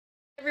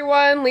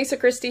Everyone, Lisa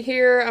Christie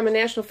here. I'm a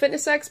national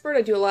fitness expert.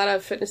 I do a lot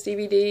of fitness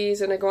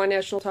DVDs and I go on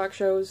national talk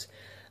shows.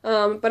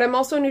 But I'm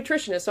also a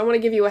nutritionist, so I want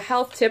to give you a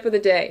health tip of the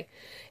day.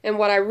 And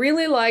what I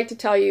really like to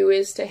tell you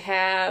is to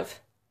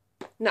have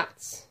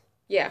nuts.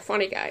 Yeah,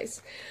 funny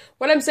guys.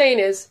 What I'm saying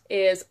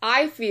is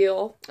I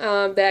feel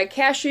that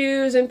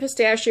cashews and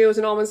pistachios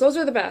and almonds, those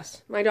are the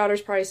best. My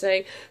daughter's probably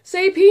saying,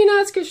 say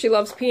peanuts, because she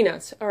loves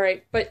peanuts. All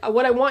right, but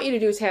what I want you to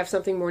do is have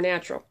something more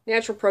natural.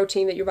 Natural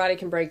protein that your body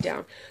can break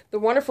down. The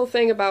wonderful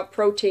thing about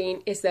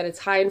protein is that it's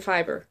high in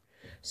fiber.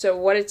 So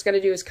what it's going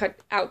to do is cut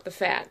out the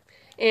fat.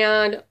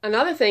 And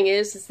another thing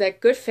is that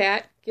good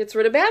fat gets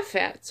rid of bad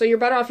fat. So you're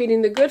better off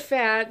eating the good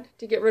fat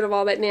to get rid of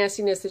all that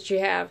nastiness that you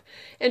have.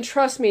 And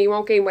trust me, you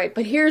won't gain weight.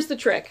 But here's the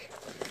trick.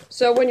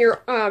 So when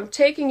you're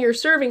taking your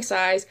serving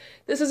size,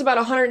 this is about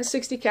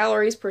 160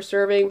 calories per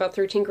serving, about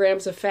 13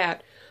 grams of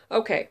fat.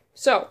 Okay,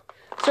 so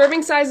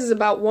serving size is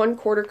about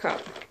 1/4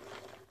 cup.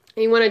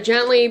 And you want to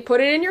gently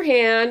put it in your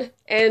hand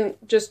and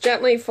just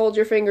gently fold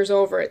your fingers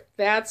over it.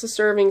 That's a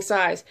serving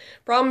size.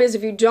 Problem is,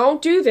 if you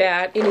don't do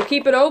that and you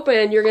keep it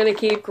open, you're going to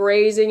keep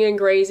grazing and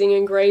grazing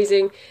and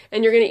grazing,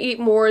 and you're going to eat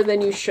more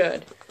than you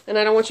should. And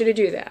I don't want you to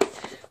do that.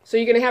 So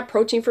you're going to have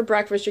protein for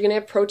breakfast, you're going to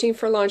have protein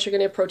for lunch, you're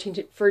going to have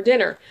protein for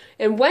dinner.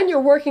 And when you're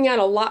working out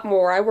a lot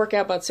more, I work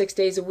out about 6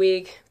 days a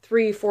week,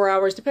 3-4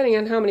 hours, depending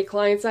on how many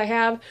clients I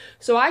have.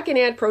 So I can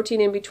add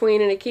protein in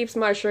between, and it keeps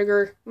my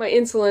sugar, my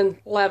insulin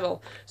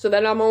level, so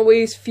that I'm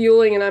always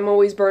fueling and I'm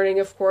always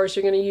burning. Of course,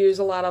 you're going to use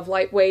a lot of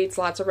light weights,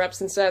 lots of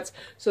reps and sets.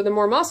 So the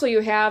more muscle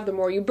you have, the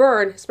more you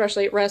burn,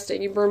 especially at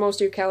resting. You burn most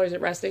of your calories at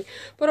resting.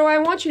 But what I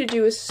want you to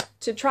do is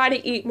to try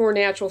to eat more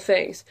natural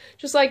things,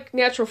 just like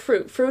natural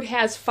fruit. Fruit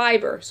has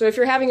fiber. So if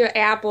you're having an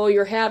apple,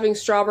 you're having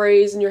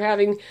strawberries, and you're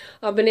having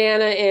a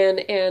banana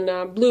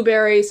and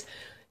blueberries,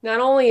 not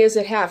only is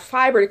it have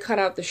fiber to cut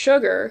out the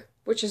sugar,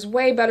 which is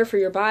way better for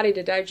your body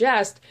to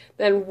digest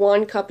than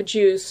 1 cup of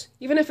juice.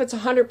 Even if it's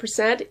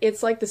 100%,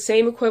 it's like the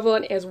same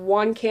equivalent as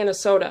 1 can of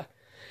soda.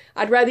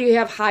 I'd rather you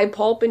have high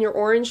pulp in your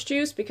orange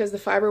juice because the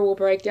fiber will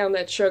break down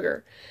that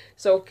sugar.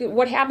 So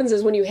what happens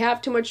is when you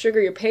have too much sugar,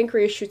 your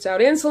pancreas shoots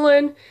out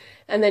insulin,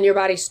 and then your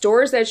body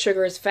stores that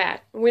sugar as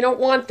fat. And we don't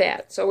want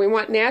that. So we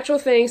want natural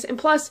things. And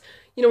plus,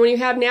 you know, when you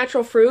have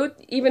natural fruit,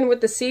 even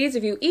with the seeds,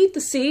 if you eat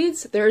the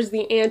seeds, there's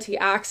the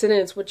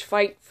antioxidants which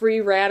fight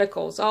free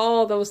radicals,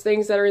 all those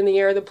things that are in the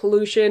air, the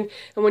pollution.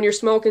 And when you're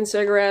smoking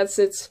cigarettes,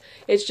 it's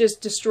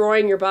just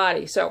destroying your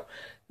body. So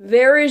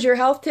there is your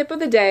health tip of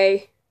the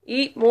day.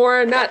 Eat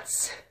more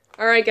nuts.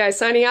 All right, guys,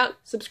 signing out.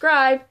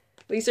 Subscribe.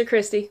 Lisa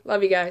Christie.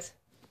 Love you guys.